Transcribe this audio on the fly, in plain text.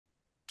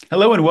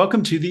Hello and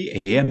welcome to the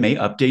AMA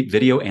Update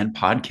video and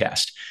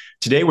podcast.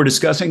 Today we're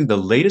discussing the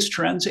latest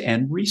trends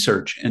and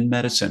research in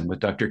medicine with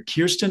Dr.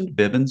 Kirsten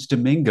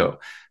Bibbins-Domingo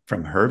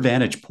from her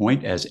vantage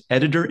point as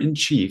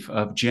editor-in-chief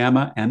of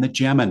JAMA and the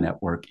JAMA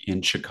Network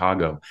in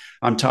Chicago.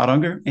 I'm Todd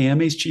Unger,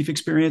 AMA's Chief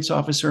Experience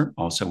Officer,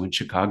 also in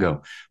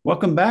Chicago.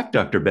 Welcome back,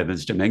 Dr.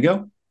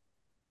 Bibbins-Domingo.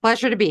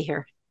 Pleasure to be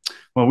here.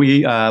 Well,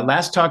 we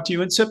last talked to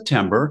you in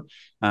September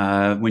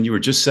when you were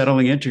just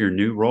settling into your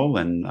new role.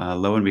 And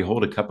lo and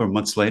behold, a couple of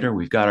months later,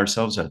 we've got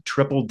ourselves a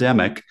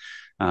tripledemic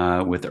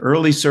with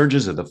early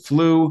surges of the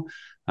flu,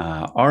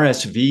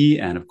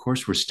 RSV, and of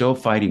course, we're still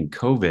fighting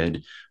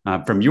COVID.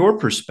 From your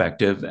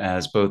perspective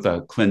as both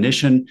a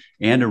clinician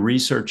and a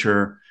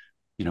researcher,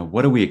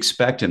 what do we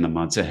expect in the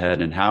months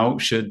ahead and how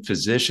should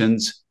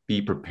physicians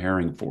be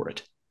preparing for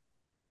it?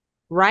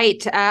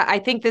 Right. I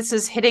think this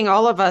is hitting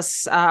all of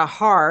us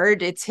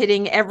hard. It's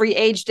hitting every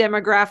age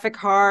demographic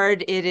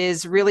hard. It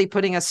is really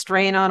putting a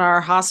strain on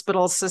our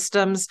hospital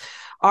systems.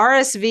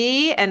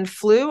 RSV and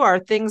flu are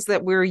things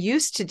that we're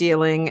used to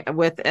dealing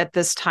with at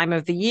this time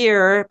of the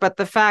year. But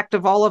the fact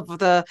of all of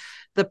the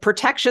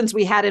protections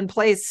we had in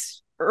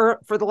place for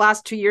the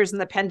last 2 years in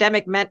the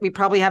pandemic meant we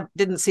probably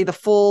didn't see the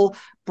full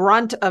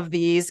brunt of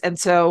these. And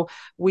so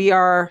we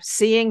are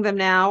seeing them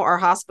now. Our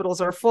hospitals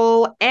are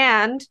full,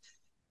 and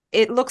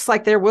it looks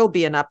like there will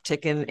be an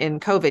uptick in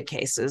COVID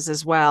cases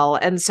as well.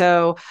 And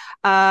so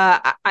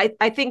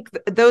I think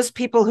those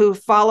people who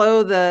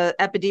follow the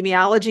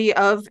epidemiology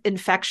of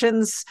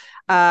infections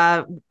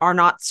are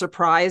not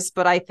surprised,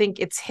 but I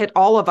think it's hit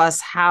all of us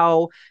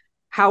how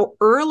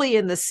early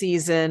in the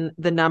season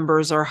the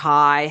numbers are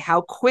high,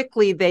 how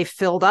quickly they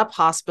filled up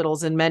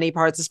hospitals in many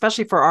parts,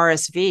 especially for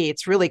RSV.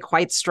 It's really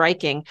quite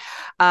striking.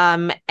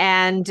 And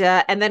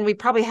then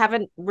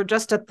we're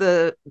just at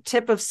the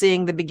tip of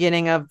seeing the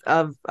beginning of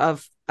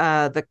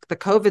the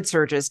COVID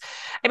surges.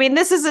 I mean,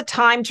 this is a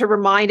time to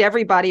remind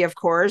everybody, of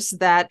course,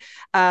 that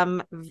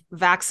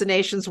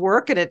vaccinations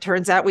work, and it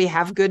turns out we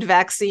have good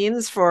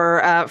vaccines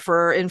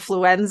for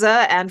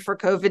influenza and for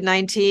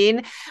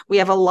COVID-19. We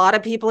have a lot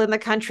of people in the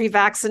country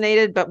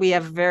vaccinated, but we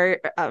have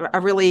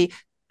a really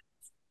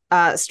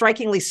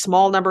strikingly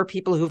small number of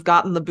people who've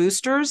gotten the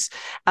boosters.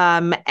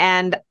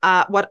 And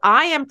what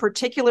I am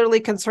particularly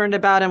concerned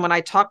about, and when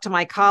I talk to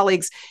my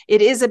colleagues,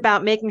 it is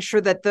about making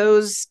sure that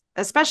those,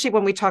 especially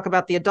when we talk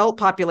about the adult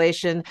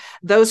population,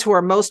 those who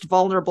are most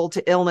vulnerable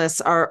to illness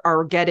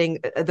are getting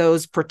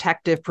those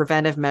protective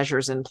preventive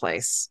measures in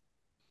place.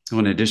 So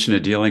in addition to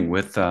dealing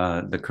with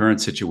the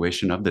current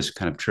situation of this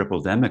kind of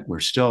tripledemic,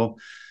 we're still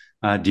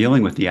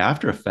dealing with the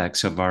after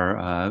effects of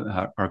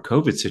our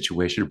COVID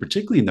situation,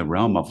 particularly in the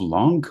realm of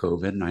long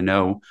COVID. And I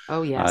know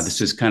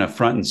this is kind of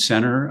front and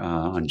center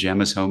on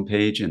JAMA's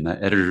homepage in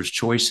the editor's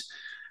choice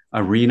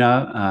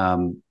arena.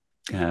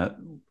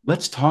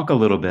 Let's talk a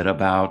little bit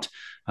about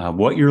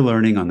what you're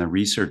learning on the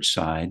research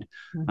side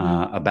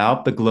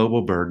about the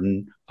global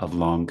burden of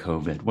long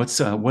COVID.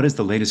 What is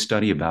the latest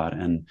study about,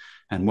 and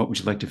what would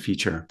you like to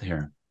feature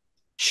there?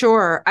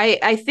 Sure.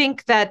 I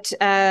think that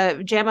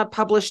JAMA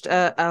published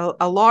a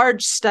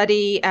large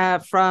study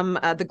from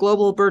the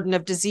Global Burden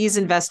of Disease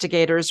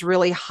investigators,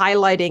 really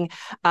highlighting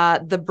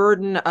the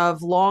burden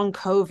of long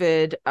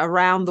COVID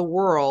around the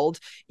world,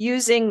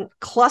 using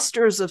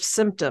clusters of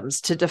symptoms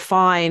to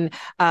define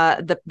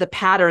the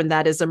pattern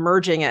that is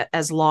emerging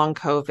as long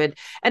COVID.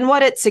 And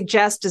what it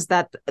suggests is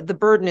that the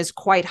burden is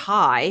quite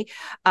high.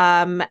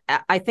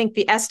 I think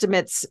the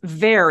estimates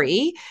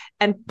vary.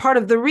 And part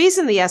of the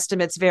reason the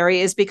estimates vary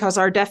is because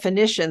our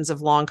definitions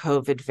of long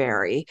COVID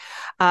vary.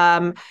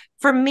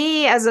 For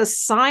me, as a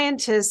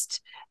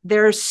scientist,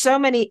 there are so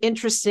many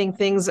interesting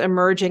things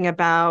emerging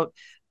about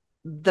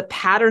the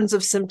patterns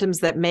of symptoms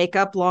that make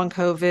up long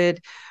COVID.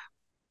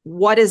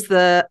 What is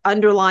the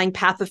underlying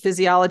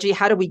pathophysiology?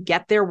 How do we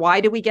get there? Why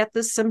do we get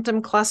this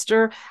symptom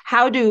cluster?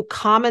 How do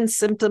common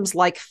symptoms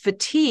like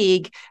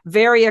fatigue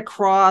vary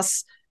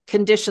across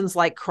conditions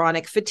like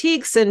chronic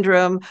fatigue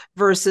syndrome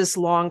versus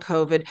long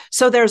COVID?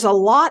 So there's a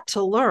lot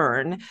to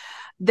learn.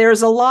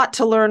 There's a lot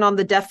to learn on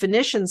the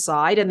definition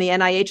side, and the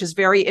NIH is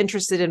very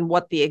interested in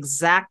what the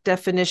exact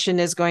definition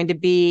is going to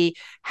be,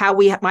 how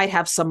we might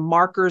have some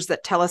markers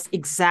that tell us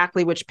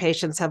exactly which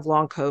patients have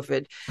long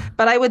COVID.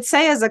 But I would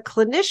say as a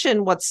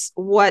clinician,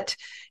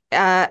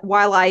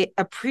 while I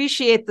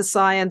appreciate the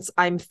science,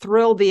 I'm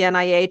thrilled the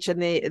NIH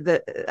and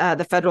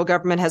the federal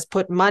government has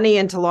put money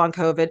into long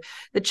COVID.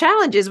 The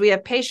challenge is we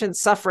have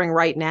patients suffering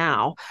right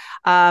now,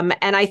 and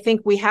I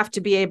think we have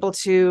to be able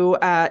to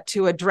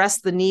address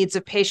the needs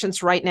of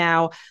patients right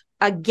now.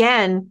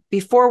 Again,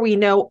 before we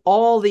know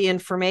all the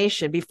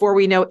information, before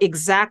we know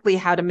exactly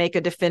how to make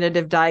a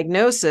definitive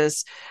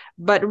diagnosis,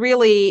 but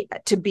really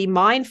to be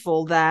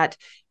mindful that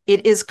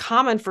it is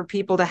common for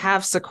people to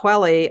have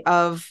sequelae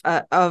of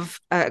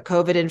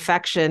COVID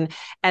infection,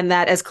 and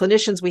that as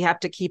clinicians, we have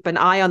to keep an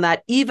eye on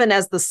that, even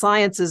as the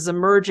science is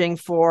emerging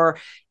for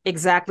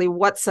exactly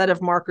what set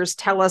of markers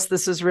tell us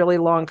this is really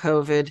long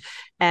COVID.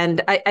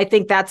 And I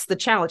think that's the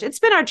challenge. It's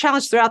been our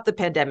challenge throughout the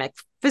pandemic.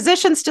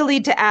 Physicians still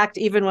need to act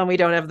even when we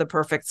don't have the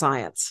perfect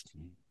science.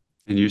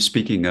 And you're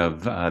speaking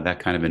of that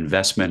kind of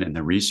investment in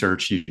the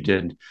research. You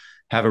did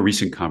have a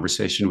recent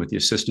conversation with the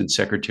Assistant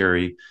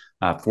Secretary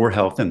for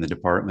Health in the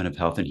Department of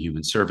Health and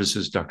Human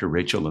Services, Dr.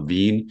 Rachel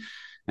Levine.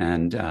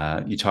 And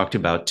you talked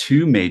about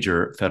two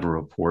major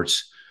federal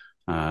reports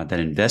that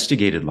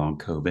investigated long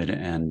COVID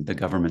and the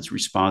government's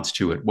response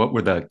to it. What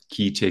were the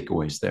key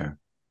takeaways there?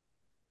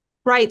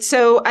 Right.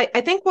 So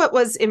I think what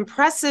was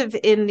impressive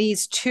in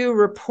these two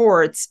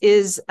reports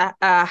is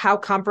how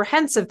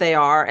comprehensive they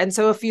are. And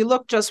so if you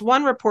look, just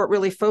one report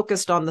really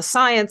focused on the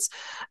science,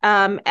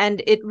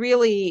 and it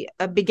really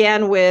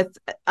began with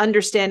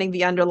understanding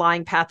the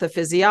underlying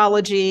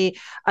pathophysiology,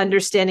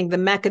 understanding the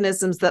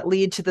mechanisms that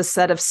lead to the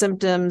set of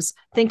symptoms,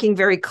 thinking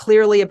very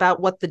clearly about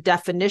what the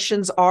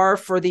definitions are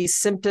for these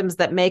symptoms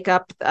that make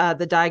up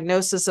the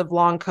diagnosis of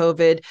long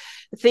COVID,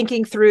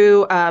 thinking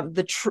through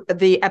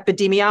the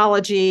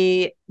epidemiology,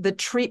 the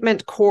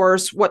treatment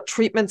course, what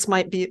treatments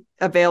might be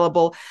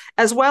available,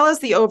 as well as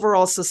the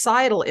overall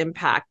societal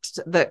impact,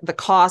 the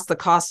cost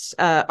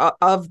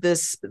of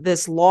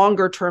this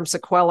longer term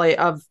sequelae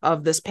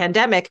of this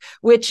pandemic,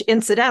 which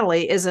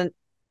incidentally isn't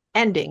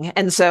ending.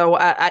 And so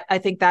I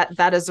think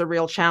that is a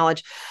real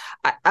challenge.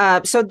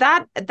 So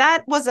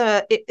that was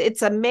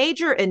it's a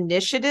major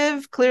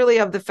initiative, clearly,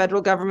 of the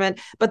federal government,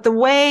 but the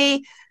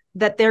way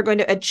that they're going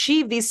to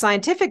achieve these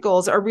scientific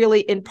goals are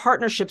really in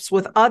partnerships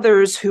with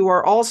others who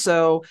are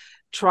also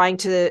trying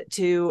to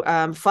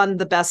fund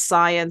the best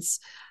science.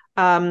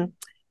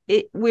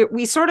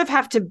 We sort of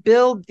have to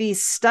build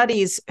these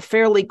studies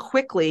fairly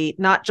quickly,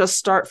 not just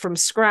start from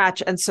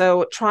scratch. And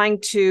so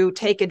trying to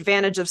take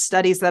advantage of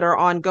studies that are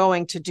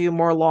ongoing to do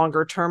more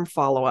longer term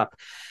follow-up.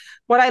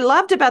 What I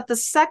loved about the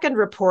second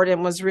report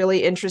and was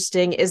really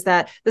interesting is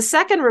that the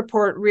second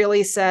report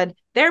really said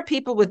there are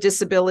people with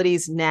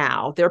disabilities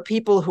now. There are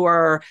people who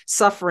are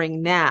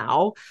suffering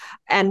now.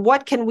 And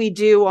what can we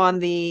do on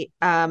the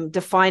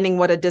defining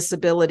what a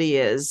disability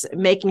is,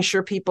 making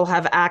sure people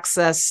have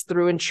access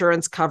through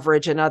insurance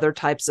coverage and other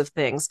types of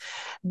things.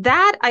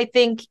 That, I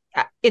think,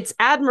 it's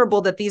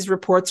admirable that these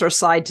reports are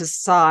side to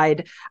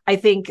side. I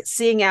think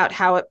seeing out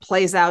how it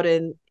plays out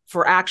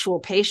for actual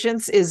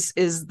patients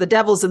is the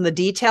devil's in the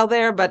detail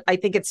there. But I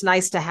think it's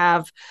nice to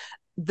have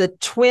the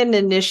twin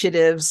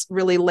initiatives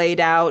really laid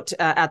out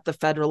at the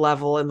federal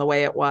level in the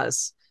way it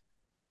was.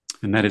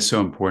 And that is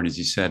so important. As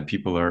you said,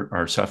 people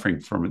are suffering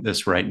from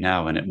this right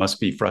now. And it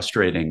must be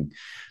frustrating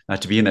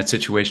to be in that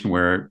situation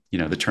where,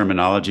 the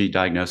terminology,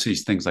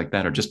 diagnoses, things like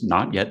that are just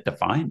not yet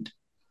defined.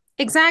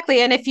 Exactly.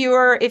 And if you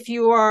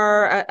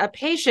are a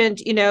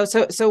patient,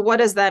 so what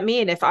does that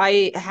mean? If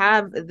I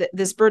have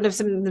this burden of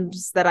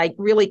symptoms that I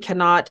really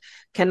cannot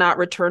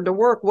return to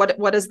work,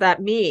 what does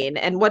that mean?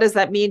 And what does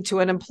that mean to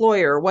an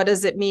employer? What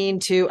does it mean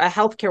to a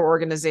healthcare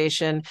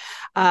organization?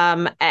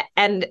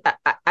 And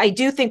I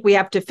do think we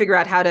have to figure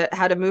out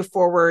how to move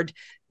forward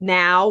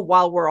now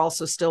while we're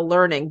also still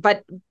learning.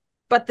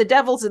 But the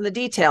devil's in the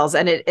details,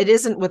 and it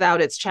isn't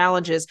without its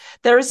challenges.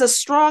 There is a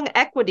strong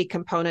equity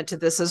component to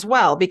this as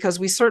well, because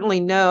we certainly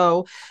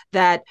know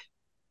that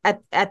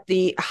at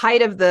the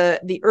height of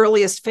the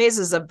earliest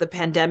phases of the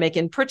pandemic,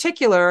 in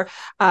particular,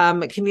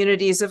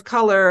 communities of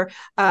color,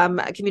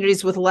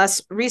 communities with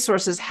less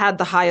resources had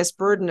the highest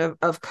burden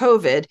of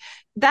COVID.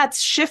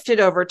 That's shifted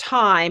over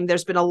time.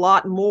 There's been a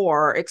lot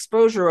more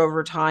exposure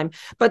over time,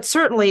 but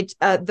certainly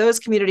those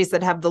communities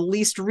that have the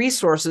least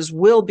resources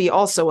will be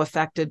also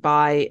affected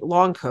by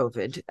long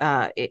COVID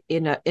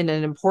in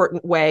an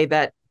important way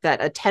that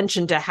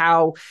attention to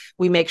how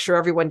we make sure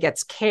everyone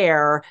gets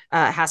care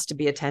has to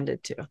be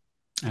attended to.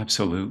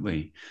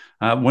 Absolutely.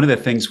 One of the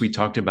things we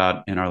talked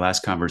about in our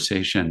last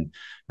conversation,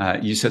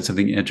 you said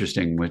something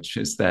interesting, which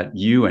is that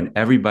you and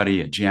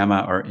everybody at JAMA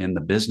are in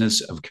the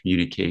business of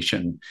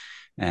communication.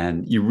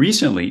 And you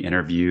recently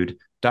interviewed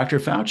Dr.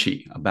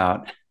 Fauci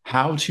about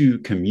how to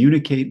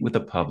communicate with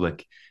the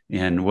public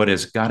in what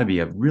has got to be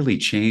a really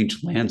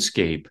changed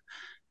landscape,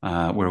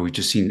 where we've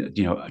just seen,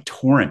 a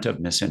torrent of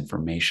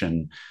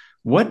misinformation.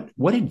 What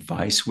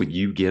advice would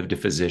you give to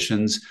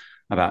physicians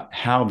about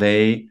how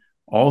they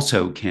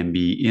also can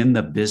be in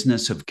the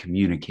business of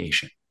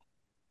communication?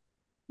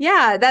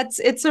 Yeah,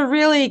 it's a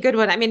really good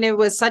one. I mean, it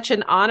was such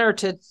an honor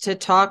to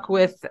talk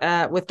with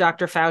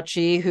Dr.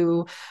 Fauci,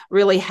 who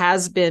really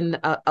has been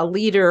a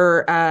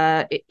leader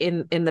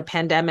in the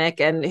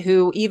pandemic, and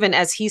who, even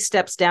as he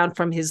steps down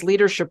from his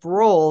leadership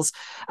roles,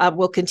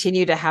 will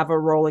continue to have a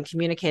role in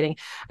communicating.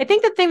 I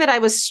think the thing that I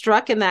was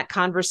struck in that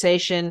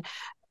conversation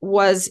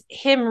was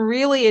him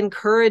really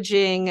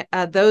encouraging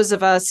those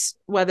of us,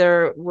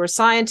 whether we're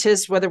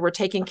scientists, whether we're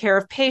taking care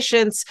of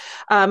patients,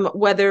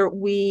 whether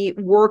we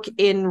work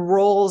in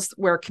roles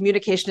where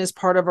communication is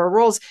part of our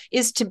roles,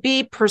 is to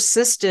be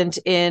persistent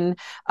in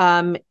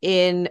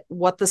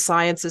what the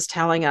science is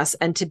telling us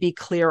and to be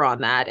clear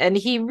on that. And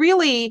he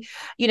really,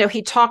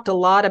 he talked a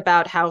lot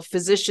about how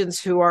physicians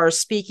who are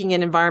speaking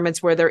in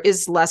environments where there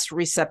is less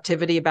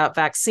receptivity about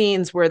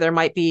vaccines, where there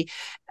might be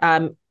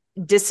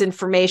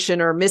disinformation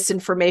or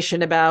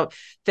misinformation about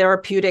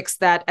therapeutics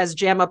that, as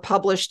JAMA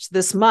published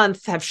this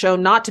month, have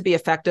shown not to be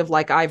effective,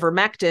 like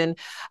ivermectin.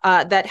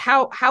 That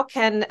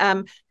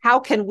how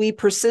can we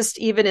persist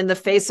even in the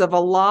face of a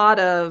lot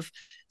of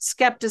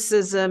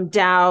skepticism,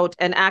 doubt,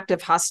 and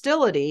active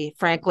hostility,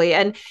 frankly.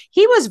 And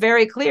he was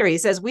very clear. He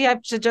says, we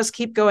have to just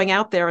keep going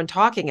out there and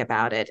talking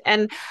about it.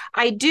 And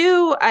I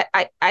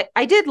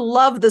did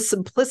love the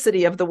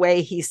simplicity of the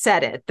way he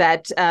said it,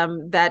 that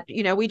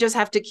we just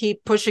have to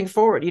keep pushing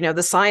forward.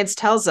 The science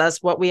tells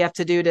us what we have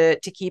to do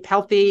to keep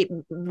healthy.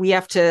 We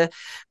have to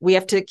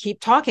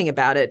keep talking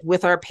about it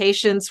with our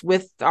patients,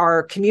 with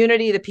our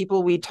community, the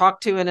people we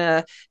talk to in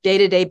a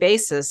day-to-day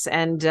basis.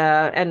 And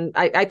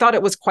I thought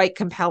it was quite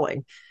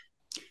compelling.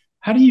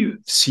 How do you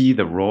see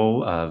the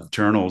role of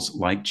journals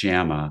like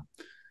JAMA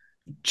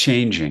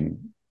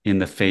changing in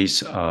the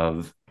face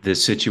of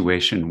this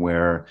situation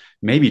where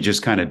maybe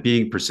just kind of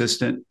being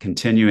persistent,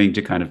 continuing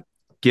to kind of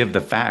give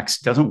the facts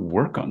doesn't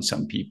work on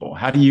some people?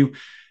 How do you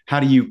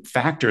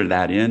factor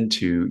that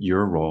into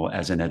your role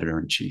as an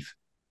editor-in-chief?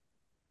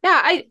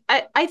 Yeah,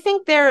 I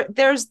think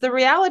there's the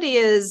reality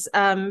is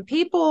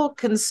people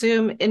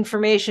consume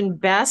information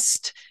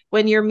best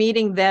when you're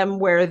meeting them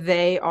where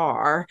they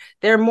are.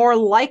 They're more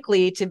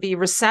likely to be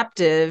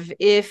receptive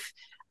if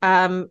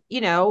they're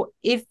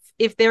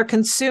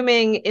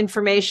consuming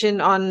information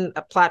on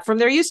a platform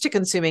they're used to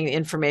consuming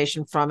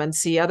information from and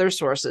see other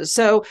sources.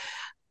 So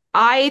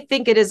I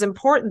think it is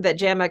important that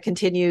JAMA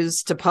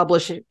continues to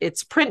publish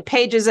its print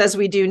pages as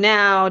we do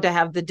now, to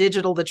have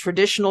the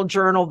traditional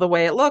journal the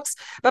way it looks.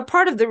 But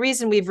part of the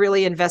reason we've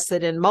really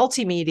invested in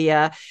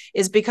multimedia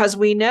is because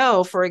we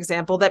know, for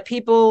example, that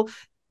people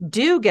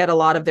do get a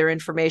lot of their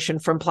information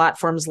from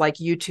platforms like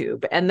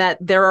YouTube, and that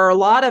there are a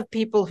lot of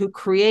people who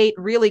create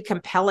really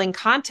compelling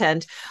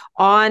content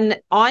on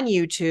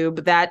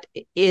YouTube that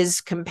is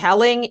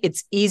compelling,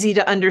 it's easy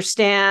to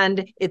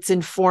understand, it's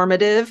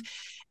informative.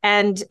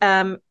 And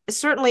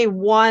certainly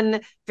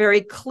one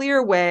very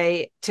clear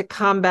way to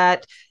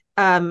combat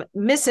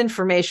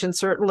misinformation,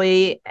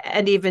 certainly,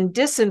 and even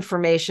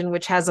disinformation,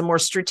 which has a more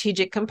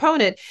strategic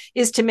component,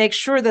 is to make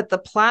sure that the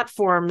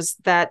platforms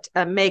that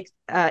make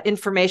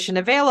information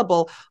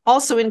available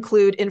also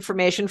include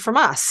information from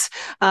us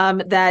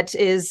that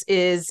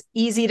is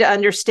easy to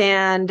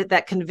understand,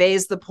 that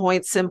conveys the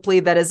point simply,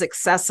 that is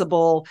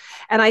accessible.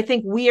 And I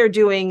think we are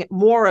doing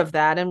more of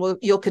that, and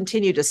you'll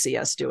continue to see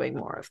us doing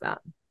more of that.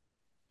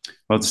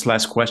 Well, this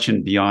last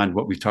question, beyond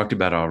what we've talked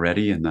about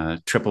already in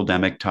the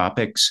tripledemic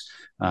topics,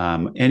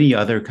 any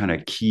other kind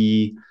of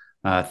key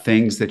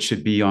things that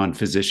should be on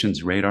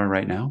physicians' radar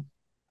right now?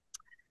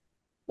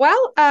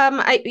 Well,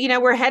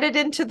 we're headed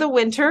into the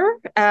winter,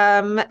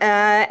 and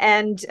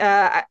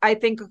I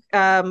think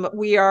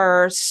we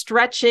are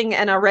stretching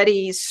an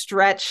already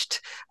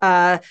stretched,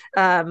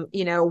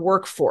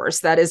 workforce.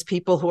 That is,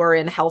 people who are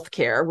in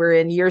healthcare. We're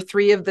in year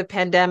 3 of the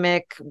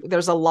pandemic.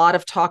 There's a lot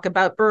of talk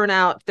about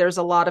burnout. There's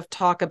a lot of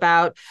talk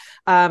about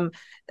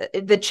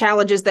the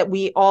challenges that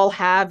we all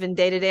have in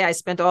day-to-day. I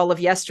spent all of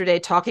yesterday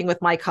talking with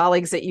my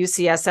colleagues at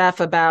UCSF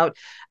about,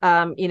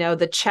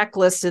 the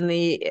checklist in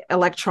the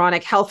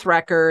electronic health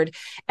record.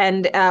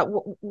 And,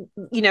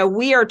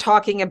 we are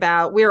talking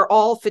about, we're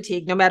all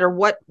fatigued, no matter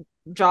what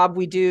job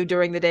we do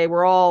during the day.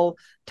 We're all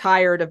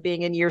tired of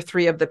being in year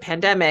 3 of the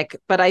pandemic.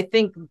 But I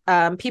think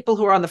people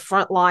who are on the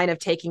front line of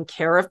taking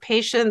care of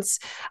patients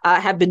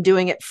have been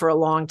doing it for a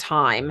long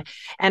time.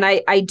 And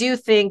I do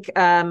think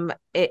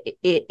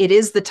it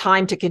is the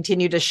time to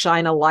continue to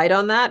shine a light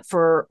on that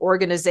for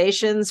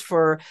organizations,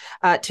 to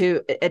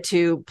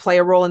play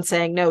a role in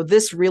saying, no,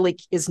 this really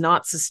is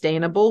not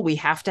sustainable. We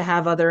have to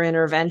have other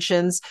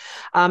interventions.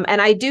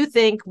 And I do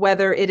think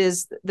whether it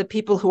is the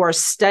people who are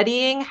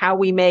studying how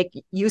we make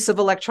use of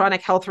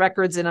electronic health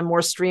records in a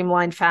more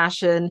streamlined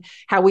fashion,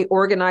 how we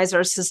organize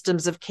our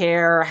systems of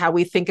care, how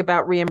we think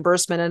about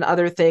reimbursement and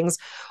other things,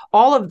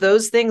 all of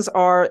those things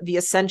are the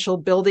essential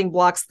building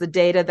blocks, the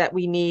data that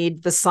we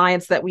need, the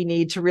science that we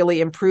need to really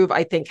improve,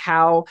 I think,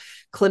 how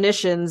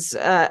clinicians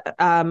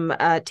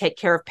take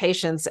care of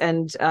patients.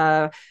 And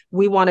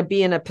we want to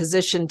be in a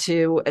position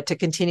to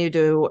continue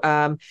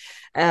to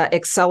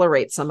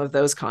accelerate some of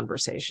those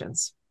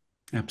conversations.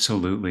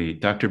 Absolutely.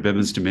 Dr.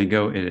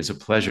 Bibbins-Domingo, it is a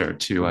pleasure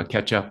to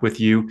catch up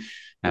with you.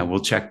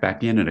 We'll check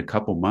back in a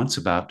couple months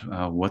about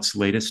what's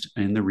latest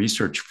in the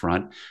research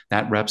front.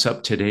 That wraps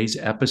up today's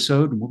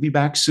episode. We'll be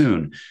back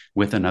soon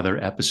with another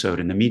episode.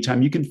 In the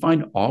meantime, you can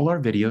find all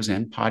our videos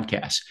and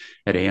podcasts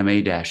at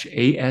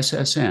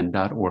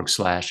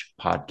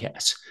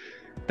ama-assn.org/podcasts.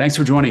 Thanks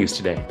for joining us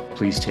today.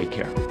 Please take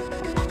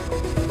care.